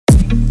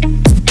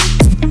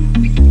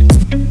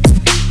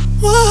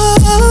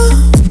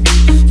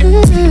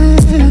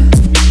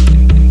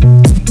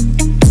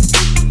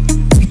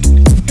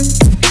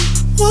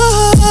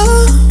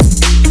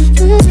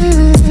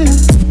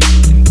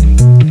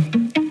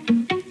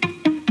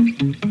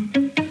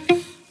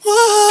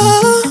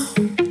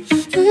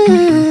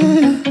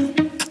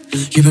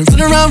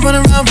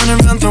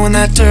throwing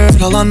that dirt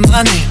all on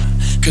my name.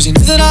 Cause you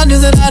knew that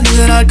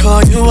I'd call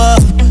you up.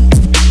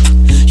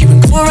 You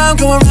would go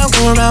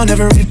around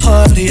every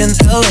party in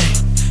LA.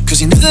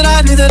 Cause you knew that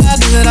I'd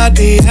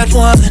be at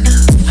one.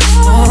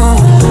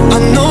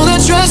 I know that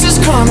dress is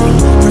karma,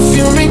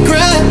 perfume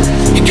regret.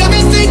 You got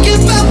me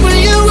thinking about when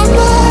you were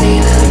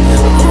mine.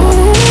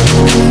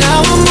 And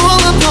now I'm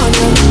all up on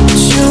you, what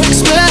you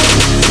expect?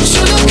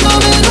 Should've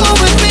come home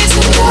with me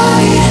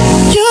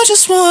tonight. You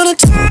just wanna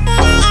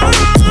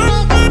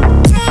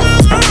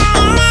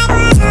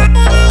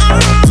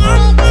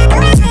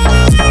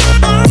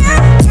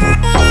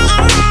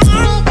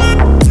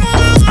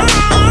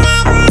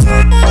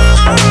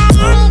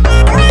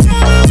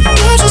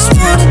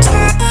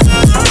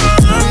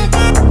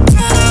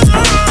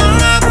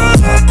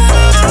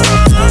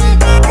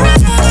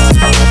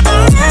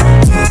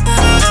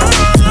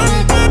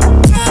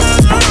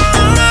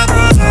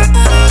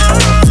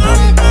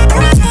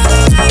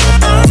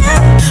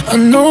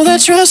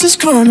dress is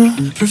karma,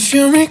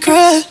 perfume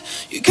regret.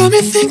 You got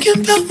me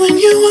thinking about when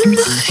you were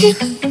mine.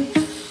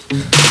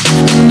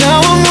 And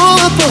now I'm all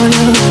up on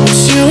you, what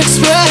you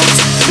expect?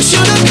 You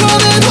should've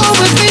come home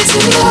with me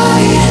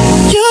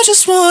tonight. You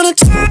just wanna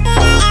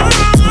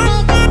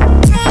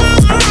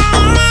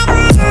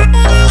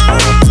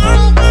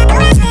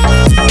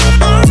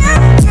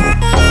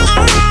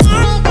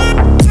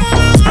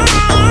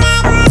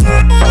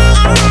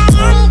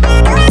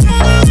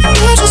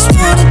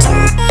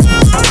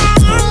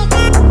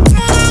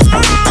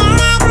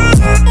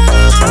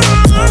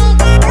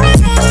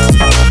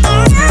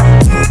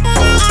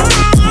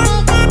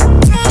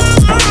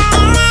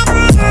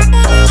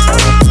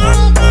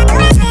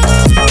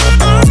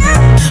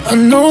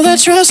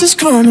dress is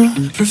karma,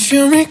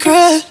 perfume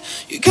regret.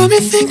 You got me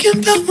thinking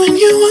about when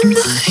you were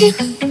mine.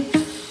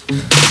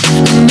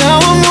 And now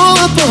I'm all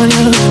up on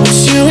you,